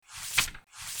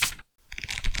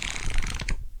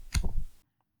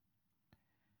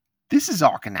This is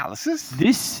Arc Analysis.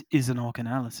 This is an ARC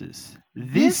analysis.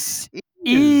 This This is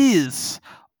is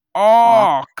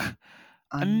ARC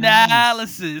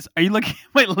analysis. Are you looking at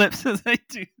my lips as I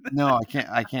do that? No, I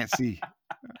can't see.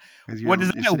 'Cause What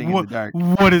is you're that? sitting in the dark.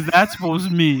 What is that supposed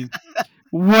to mean?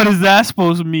 What is that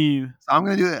supposed to mean? So I'm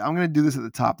gonna do this at the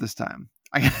top this time.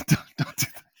 Don't do that.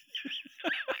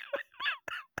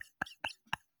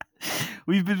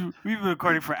 We've been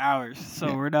recording for hours, so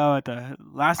Yeah. we're now at the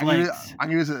last I'm gonna legs.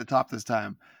 do this at the top this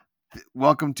time.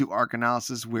 Welcome to Arc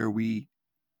Analysis, where we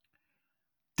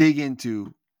dig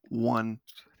into one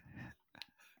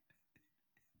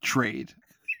trade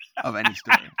of any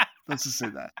story. Let's just say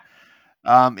that.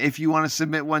 If you want to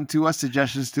submit one to us,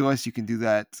 suggestions to us, you can do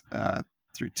that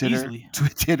through Titter. Easily.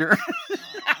 Titter.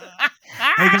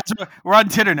 Hey guys, we're on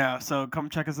Titter now, so come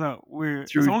check us out.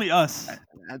 It's only us.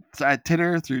 At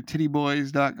Titter through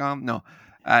tittyboys.com. No,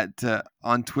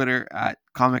 on Twitter at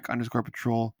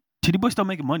comic_patrol. Titty Boys don't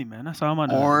make money, man. That's all I'm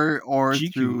on. Or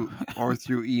GQ.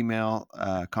 through email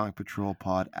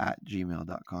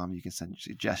comicpatrolpod@gmail.com. You can send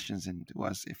suggestions in to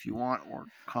us if you want, or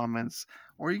comments,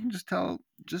 or you can just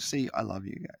say I love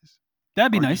you guys.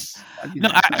 That'd be nice. No,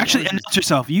 actually, announce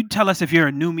yourself. You tell us if you're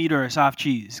a new meat or a soft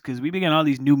cheese, because we be getting all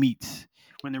these new meats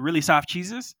when they're really soft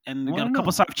cheeses, and we got a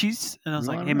couple soft cheese, and I was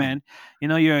like, hey man,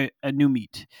 you're a new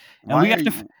meat, and we have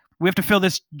to fill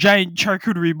this giant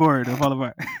charcuterie board of all of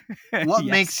our. What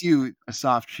makes you a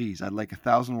soft cheese? I'd like a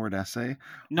 1,000-word essay.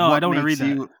 No, I don't want to read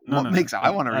that. I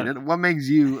want to read it. What makes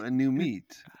you a new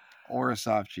meat or a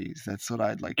soft cheese? That's what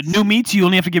I'd like. New meats, you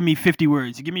only have to give me 50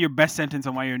 words. You give me your best sentence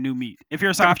on why you're a new meat. If you're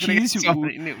a soft cheese,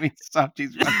 new meat, soft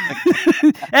cheese.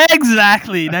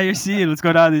 Exactly. Now you're seeing what's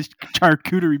going on this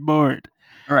charcuterie board.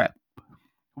 All right.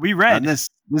 We read on this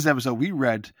episode. We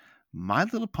read My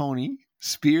Little Pony: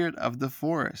 Spirit of the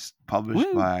Forest,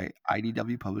 published by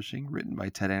IDW Publishing, written by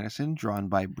Ted Anderson, drawn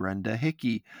by Brenda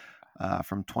Hickey,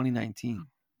 from 2019.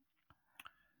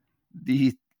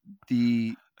 The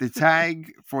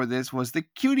tag for this was "The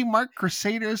Cutie Mark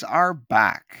Crusaders are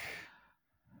back."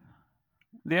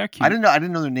 They are cute. I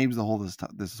didn't know their names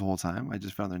this whole time. I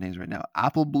just found their names right now: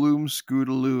 Apple Bloom,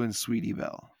 Scootaloo, and Sweetie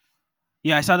Belle.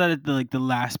 Yeah, I saw that at the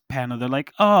last panel. They're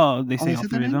like, oh, they say all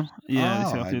three of them. Yeah, they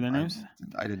say all three of their names.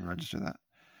 I didn't register that.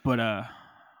 But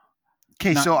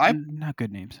okay, not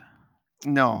good names.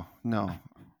 No.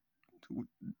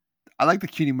 I like the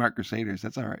Cutie Mark Crusaders.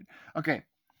 That's all right. Okay,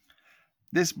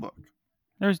 this book.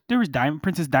 There was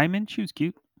Princess Diamond. She was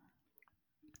cute.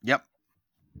 Yep.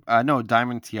 No,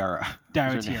 Diamond Tiara.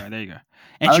 Diamond Tiara. There you go.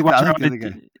 And she walked around.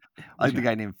 I like the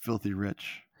guy named Filthy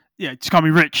Rich. Yeah, just call me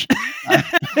Rich.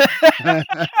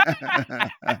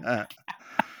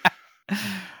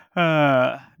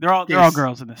 They're all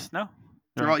girls in this. No,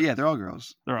 they're all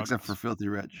girls. Except for Filthy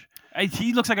Rich.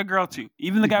 He looks like a girl too.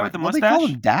 Even the guy with the mustache. They call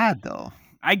him Dad though.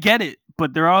 I get it,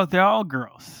 but they're all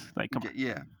girls. Like, come on.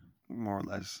 Yeah, more or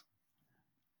less.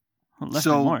 Less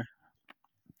than more.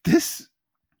 This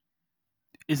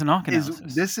is an ARC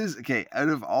analysis. This is okay. Out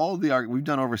of all the ARC, we've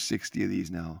done over 60 of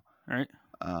these now. All right.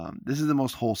 This is the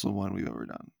most wholesome one we've ever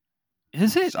done.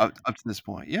 Is it? Up to this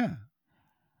point, yeah.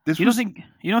 You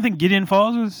don't think Gideon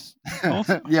Falls was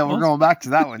wholesome? Yeah, we're going back to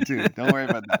that one too. Don't worry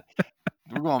about that.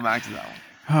 We're going back to that one.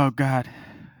 Oh God.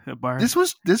 The bar. This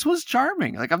was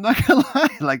charming. Like, I'm not gonna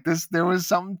lie. Like, there was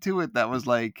something to it that was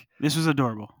like, this was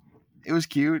adorable. It was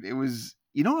cute. It was,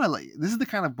 this is the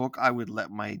kind of book I would let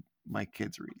my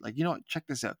kids read. Like, check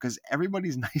this out, because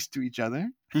everybody's nice to each other.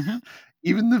 Mm-hmm.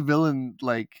 Even the villain,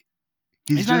 like,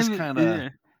 he's just kind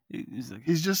of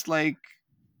he's just like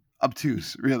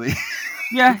obtuse, really.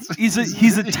 Yeah, he's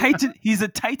a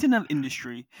titan of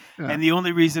industry, and the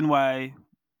only reason why,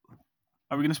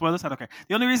 are we gonna spoil this? I don't care.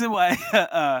 The only reason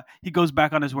why he goes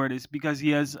back on his word is because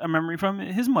he has a memory from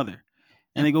his mother,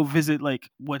 and they go visit like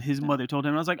what his mother told him.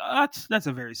 And I was like, oh, that's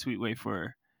a very sweet way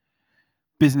for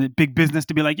big business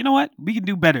to be like, you know what, we can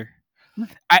do better.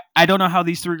 I don't know how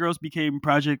these three girls became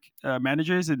project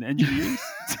managers and engineers.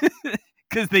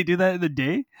 Because they do that in the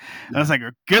day. Yeah. I was like,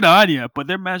 good on you, but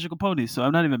they're magical ponies, so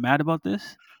I'm not even mad about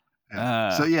this.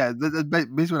 Yeah.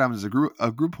 Basically what happens is a group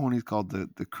of ponies called the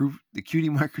Cutie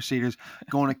Mark Crusaders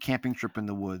go on a camping trip in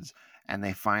the woods, and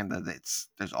they find that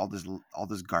there's all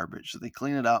this garbage. So they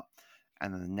clean it up,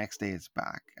 and then the next day it's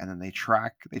back, and then they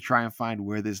try and find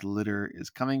where this litter is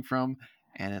coming from,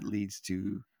 and it leads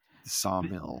to the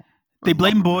sawmill. They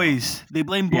blame boys. They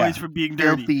blame boys for being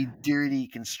dirty. Filthy, dirty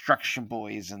construction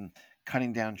boys and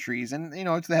cutting down trees. And they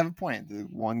have a point. The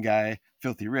one guy,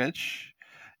 Filthy Rich,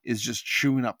 is just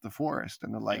chewing up the forest,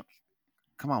 and they're like,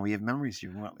 come on, we have memories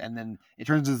here. And then it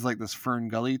turns into like this Fern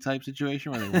Gully type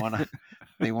situation where they want to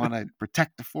They want to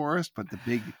protect the forest, but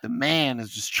the man is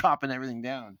just chopping everything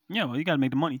down. Yeah, well, you got to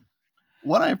make the money.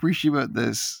 What I appreciate about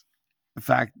this, the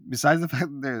fact, besides the fact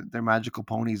that they're magical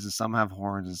ponies, and some have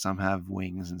horns and some have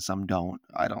wings and some don't.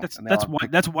 I don't.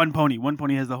 That's one pony. One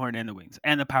pony has the horn and the wings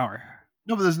and the power.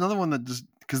 No, but there's another one that just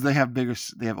because they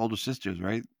have older sisters,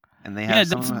 right? And they have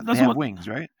they have wings,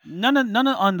 right? None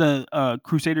on the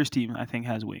Crusaders team, I think,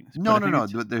 has wings. No.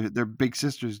 They're big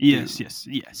sisters.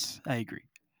 Yes. I agree.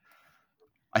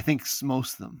 I think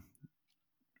most of them.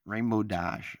 Rainbow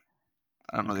Dash.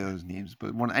 I don't know the others' names,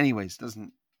 but anyways,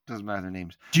 doesn't matter their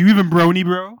names. Do you even brony,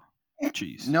 bro?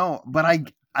 Jeez. No, but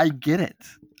I get it.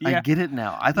 Yeah. I get it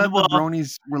now. I thought the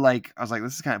bronies were like, I was like,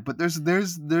 this is kind of, but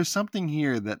there's something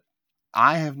here that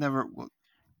I have never.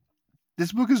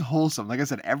 This book is wholesome. Like I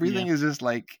said, everything is just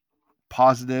like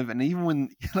positive, and even when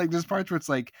like there's parts where it's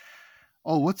like,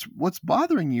 oh, what's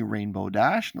bothering you, Rainbow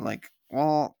Dash? And like,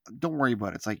 well, don't worry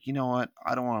about it. It's like, you know what?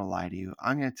 I don't want to lie to you.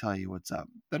 I'm going to tell you what's up.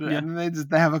 And then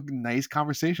they have a nice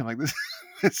conversation like this.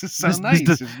 This is so nice.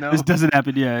 This doesn't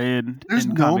happen. Yeah, there's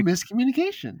no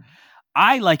miscommunication.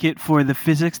 I like it for the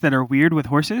physics that are weird with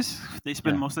horses. They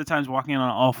spend most of the times walking on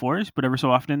all fours, but every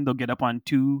so often they'll get up on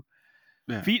 2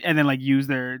 feet and then like use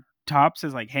their tops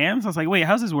as like hands. I was like, wait,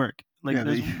 how's this work? Like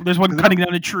there's one cutting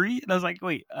down a tree, and I was like,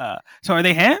 wait, so are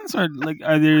they hands or like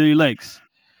are they legs?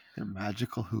 They're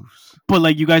magical hoofs. But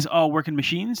like you guys all work in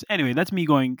machines. Anyway, that's me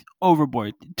going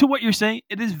overboard. To what you're saying,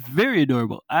 it is very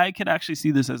adorable. I could actually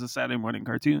see this as a Saturday morning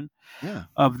cartoon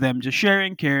of them just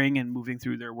sharing, caring, and moving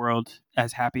through their world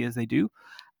as happy as they do.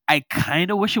 I kind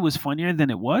of wish it was funnier than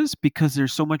it was because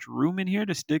there's so much room in here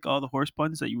to stick all the horse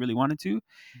puns that you really wanted to. Yep.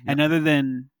 And other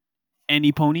than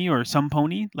any pony or some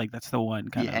pony, like that's the one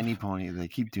kind of any pony. They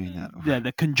keep doing that. Yeah,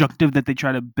 the conjunctive that they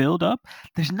try to build up.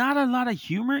 There's not a lot of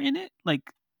humor in it. Like,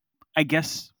 I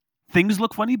guess things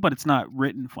look funny, but it's not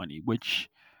written funny, which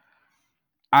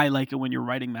I like it when your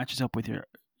writing matches up with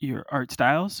your art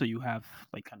style. So you have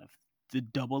like kind of the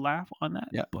double laugh on that.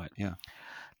 Yeah, but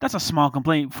that's a small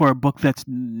complaint for a book that's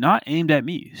not aimed at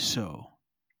me. So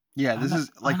this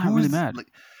is like who's really mad.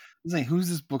 Like, who's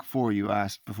this book for? You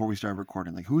asked before we started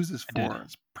recording. Like, who's this for?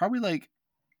 It's probably like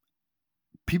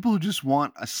people who just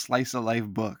want a slice of life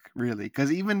book, really.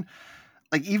 Because even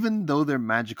though they're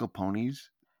magical ponies.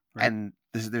 Right. And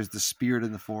there's the spirit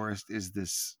in the forest is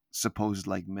this supposed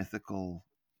like mythical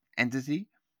entity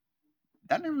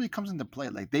that never really comes into play.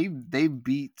 Like they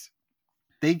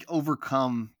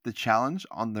overcome the challenge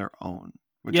on their own.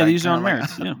 They use their own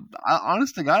merits. Yeah.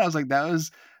 Honest to God, I was like,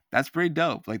 that's pretty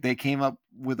dope. Like they came up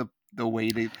with the way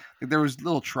there was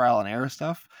little trial and error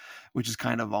stuff, which is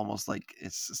kind of almost like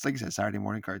it's like I said, Saturday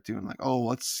morning cartoon. Like, oh,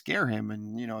 let's scare him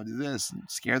and do this and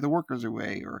scare the workers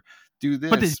away or do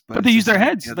this. But they use their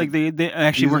heads. Like they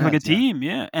actually work like a team.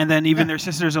 Yeah. And then even their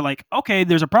sisters are like, okay,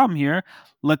 there's a problem here.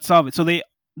 Let's solve it. So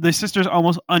the sisters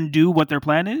almost undo what their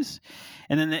plan is.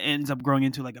 And then it ends up growing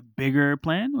into like a bigger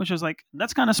plan, which is like,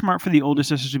 that's kind of smart for the older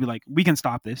sisters to be like, we can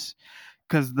stop this.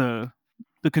 Because the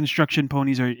construction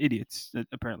ponies are idiots,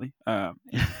 apparently.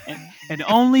 And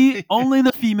only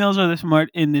the females are the smart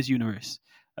in this universe.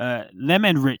 Them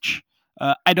and Rich.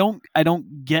 I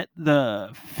don't get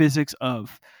the physics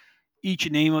of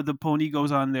each name of the pony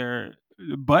goes on their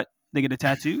butt. They get a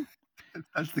tattoo.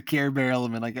 That's the Care Bear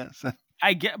element, I guess.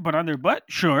 I get, but on their butt,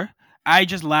 sure. I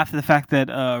just laugh at the fact that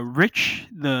Rich,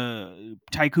 the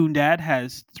tycoon dad,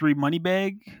 has 3 money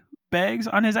bags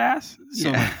on his ass.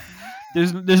 So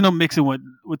there's no mixing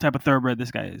what type of thoroughbred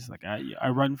this guy is. Like I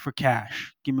run for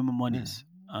cash. Give me my monies.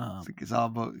 It's all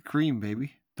about cream,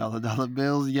 baby. Dollar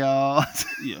bills, y'all.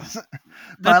 Yes.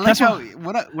 But I like how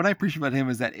what I appreciate about him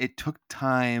is that it took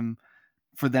time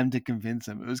for them to convince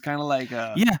him. It was kind of like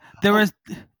there was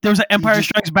an Empire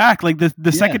Strikes Back, like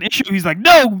the second issue. He's like,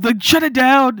 no, like shut it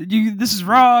down. This is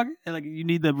wrong. And like you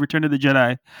need the Return of the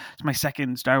Jedi. It's my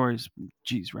second Star Wars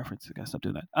reference. I gotta stop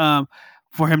doing that.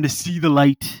 For him to see the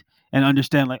light and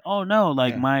understand, like, oh no,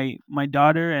 like my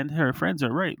daughter and her friends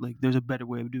are right. Like there's a better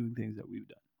way of doing things that we've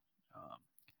done.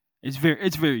 It's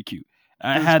very cute.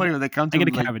 It's funny when they come to get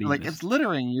a cavity. Like it's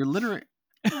littering. You're littering.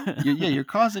 you're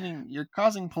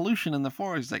causing pollution in the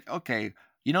forest. Like, okay,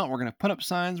 you know what? We're gonna put up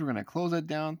signs. We're gonna close it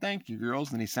down. Thank you,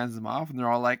 girls. And he sends them off, and they're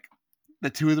all like, the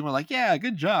two of them are like, yeah,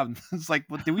 good job. It's like,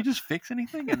 well, did we just fix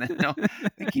anything? And then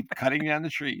they keep cutting down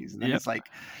the trees. And then it's like,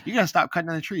 you gotta stop cutting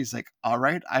down the trees. Like, all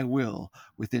right, I will.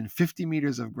 Within 50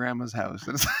 meters of Grandma's house.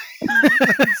 And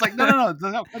it's like, no. I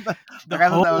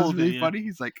thought that was really funny.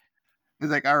 He's like,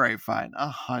 all right, fine,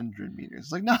 100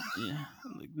 meters. Like,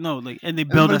 no, and they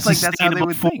build a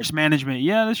sustainable forest management.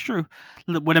 Yeah, that's true.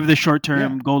 Whatever the short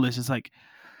term goal is, it's like,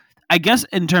 I guess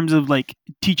in terms of like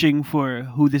teaching for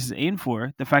who this is aimed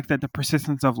for, the fact that the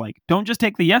persistence of like, don't just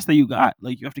take the yes that you got.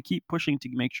 Like you have to keep pushing to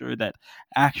make sure that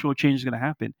actual change is going to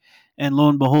happen. And lo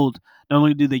and behold, not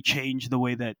only do they change the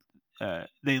way that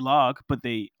they log, but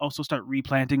they also start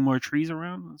replanting more trees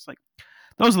around. It's like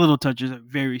those little touches are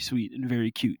very sweet and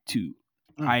very cute too.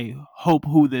 I hope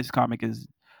who this comic is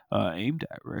aimed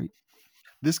at, right?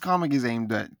 This comic is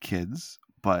aimed at kids,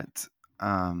 but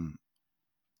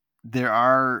there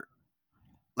are,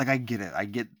 like, I get it. I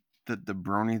get that the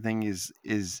brony thing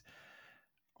is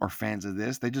or fans of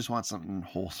this, they just want something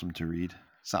wholesome to read.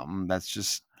 Something that's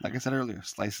just, like I said earlier,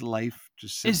 slice of life,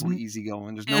 just simple, easy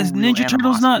going. There's no is real Ninja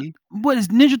Turtles not? animosity. What is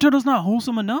Ninja Turtles not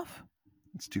wholesome enough?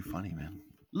 It's too funny, man.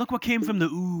 Look what came from the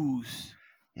ooze.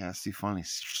 Yeah, it's too funny.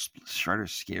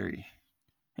 Shredder's scary.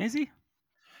 Is he?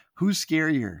 Who's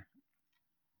scarier?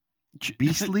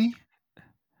 Beastly?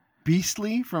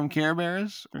 Beastly from Care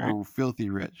Bears or Filthy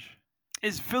Rich?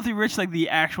 Is Filthy Rich like the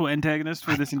actual antagonist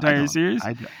for this entire series?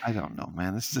 I don't know,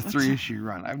 man. This is a 3-issue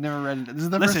run. I've never read it. This is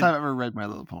the first time I've ever read My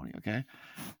Little Pony. Okay.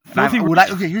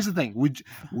 Okay, here's the thing. Would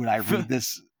I read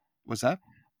this? What's that?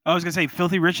 I was gonna say,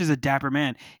 Filthy Rich is a dapper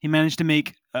man. He managed to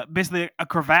make basically a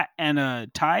cravat and a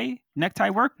necktie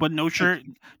work, but no shirt,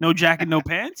 no jacket, no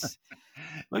pants.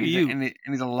 Look at you. And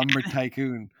he's a lumber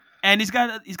tycoon. And he's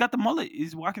got the mullet.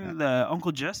 He's walking the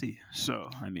Uncle Jesse.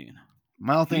 So I mean,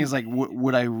 my whole thing is like,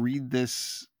 would I read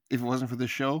this if it wasn't for the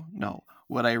show? No.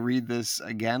 Would I read this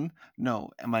again? No.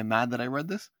 Am I mad that I read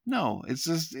this? No. It's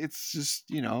just it's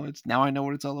now I know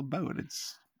what it's all about.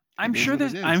 I'm sure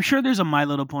there's a My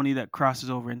Little Pony that crosses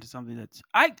over into something that's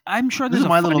I'm sure there's a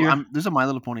My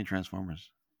Little Pony Transformers.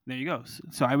 There you go.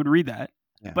 So I would read that.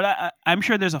 Yeah. But I'm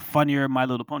sure there's a funnier My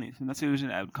Little Ponies, and that's the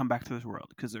reason I would come back to this world,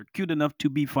 because they're cute enough to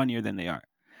be funnier than they are.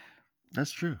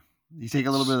 That's true. You take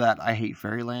a little bit of that I Hate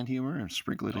Fairyland humor and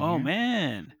sprinkle it in. Oh,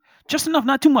 man. Just enough,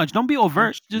 not too much. Don't be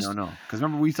overt. No. Because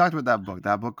remember, we talked about that book.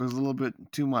 That book was a little bit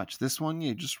too much. This one,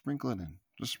 yeah, just sprinkle it in.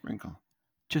 Just sprinkle.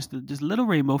 Just little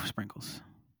rainbow sprinkles.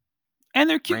 And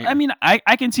they're cute. I mean, I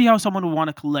can see how someone would want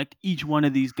to collect each one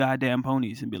of these goddamn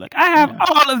ponies and be like, I have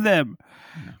all of them.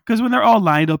 Because when they're all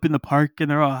lined up in the park and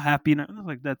they're all happy, and I'm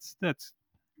like, that's cute.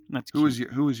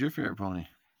 Who was your favorite pony?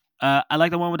 I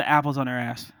like the one with the apples on her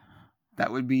ass.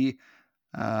 That would be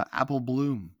Apple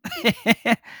Bloom.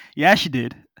 Yeah, she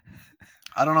did.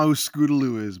 I don't know who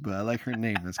Scootaloo is, but I like her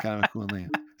name. That's kind of a cool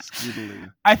name.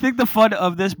 Scootaloo. I think the fun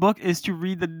of this book is to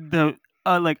read the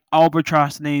like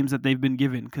albatross names that they've been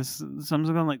given, because some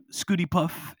of them like Scooty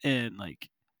Puff and like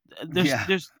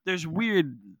there's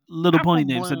weird little Apple pony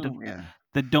names Bloom,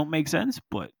 that don't make sense,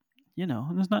 but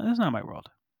it's not my world.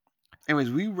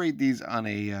 Anyways, we rate these on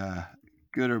a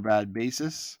good or bad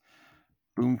basis.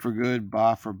 Boom for good,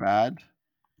 bah for bad,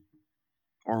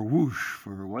 or whoosh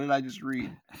for what did I just read?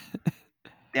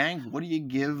 Dang, what do you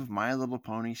give My Little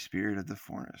Pony Spirit of the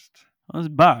Forest? Well, it's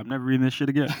bah. I'm never reading this shit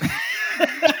again.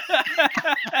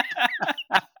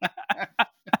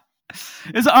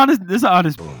 It's an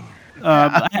honest book.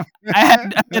 I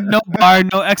had no bar,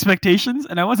 no expectations,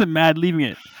 and I wasn't mad leaving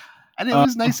it. And it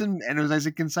was nice and it was nice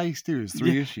and concise too. It was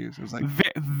 3 issues. It was like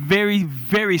very,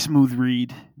 very smooth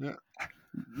read. Yeah.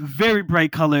 Very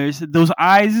bright colors. Those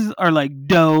eyes are like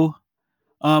dough.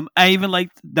 I even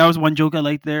liked, that was one joke I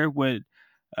liked there with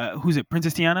who's it?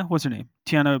 Princess Tiana? What's her name?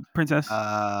 Tiana Princess?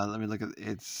 Let me look at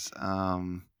it's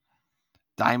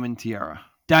Diamond Tiara.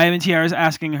 Diamond Tiara is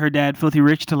asking her dad, Filthy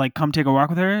Rich, to like come take a walk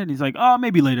with her, and he's like, "Oh,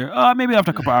 maybe later. Oh, maybe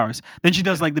after a couple hours." Then she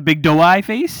does like the big doe eye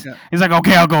face. Yeah. He's like,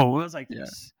 "Okay, I'll go." It was like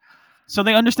this. So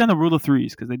they understand the rule of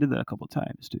threes, because they did that a couple of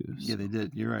times too. So. Yeah, they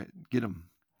did. You're right. Get them.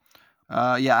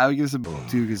 Yeah, I would give this a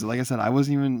 2 because, like I said, I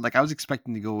wasn't even like I was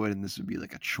expecting to go in and this would be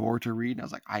like a chore to read, and I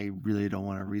was like, I really don't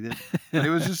want to read it. But it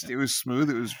was smooth.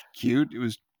 It was cute. It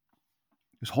was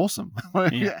wholesome.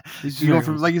 Yeah. You go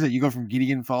from, like you said, you go from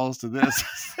Gideon Falls to this.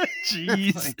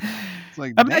 Jeez. It's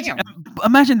like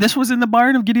imagine this was in the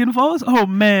barn of Gideon Falls. Oh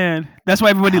man, that's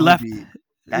why everybody left.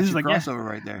 That's your crossover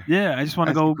right there. Yeah, I just want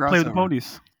to go play with the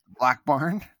ponies. Black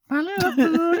Barn. My little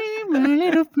pony, my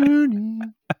little pony.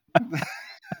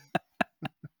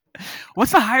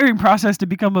 What's the hiring process to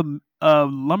become a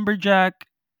lumberjack?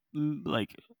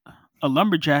 Like a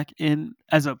lumberjack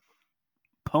as a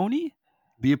pony?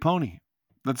 Be a pony.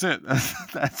 That's it.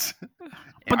 That's.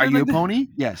 Are you a pony?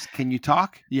 Yes. Can you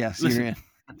talk? Yes. Listen, you're in.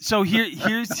 So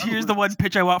here's the one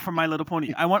pitch I want for My Little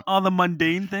Pony. I want all the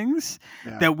mundane things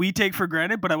that we take for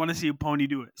granted, but I want to see a pony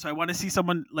do it. So I want to see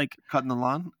someone like cutting the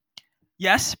lawn.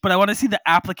 Yes, but I want to see the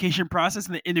application process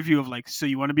and the interview of like, so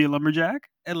you want to be a lumberjack,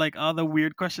 and like all the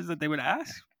weird questions that they would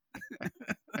ask.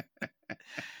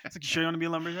 It's like, you sure you want to be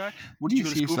a lumberjack? What do you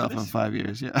see yourself in 5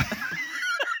 years? Yeah.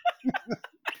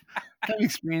 kind of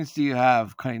experience do you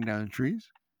have cutting down trees?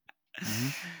 Mm-hmm.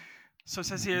 So it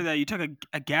says here that you took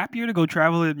a gap year to go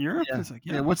travel in Europe. Yeah. It's like,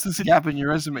 Yeah, what's this gap in your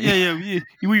resume? Yeah.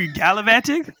 You were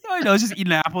gallivanting? I know, just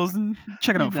eating apples and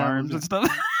checking out Eating farms and stuff.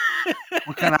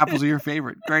 What kind of apples are your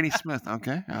favorite? Granny Smith.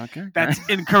 Okay. That's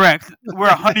incorrect. We're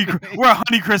a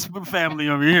Honeycrisp family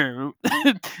over here.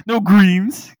 No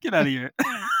greens. Get out of here.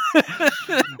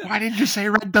 Why didn't you say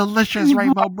red delicious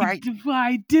rainbow bright?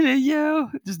 Why didn't you?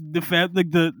 Just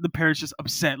the parents just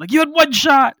upset. Like, you had one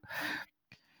shot.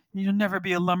 You'll never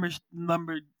be a lumber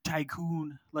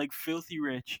tycoon like Filthy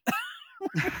Rich.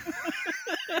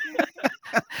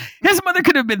 His mother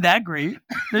could have been that great.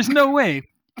 There's no way.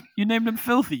 You named him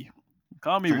Filthy.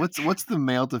 Call me. So what's the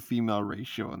male to female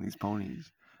ratio on these ponies?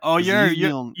 Oh, you're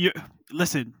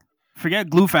listen. Forget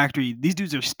Glue Factory. These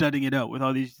dudes are studying it out with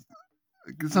all these.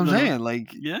 That's what I'm saying. Like,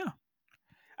 yeah.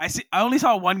 I only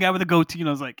saw one guy with a goatee, and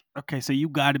I was like, okay, so you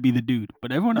got to be the dude.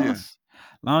 But everyone else,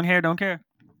 long hair, don't care.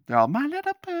 They're all My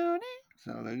Little Pony,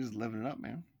 so they're just living it up,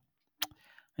 man.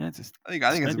 Yeah, it's just. I think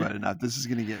it's about enough. This is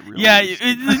gonna get real. Yeah,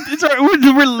 it's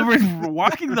we're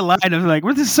walking the line of like,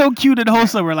 we're just so cute and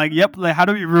wholesome. We're like, yep. Like, how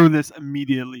do we ruin this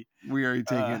immediately? We are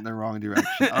taking it in the wrong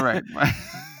direction. All right.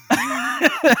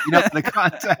 The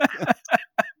contact.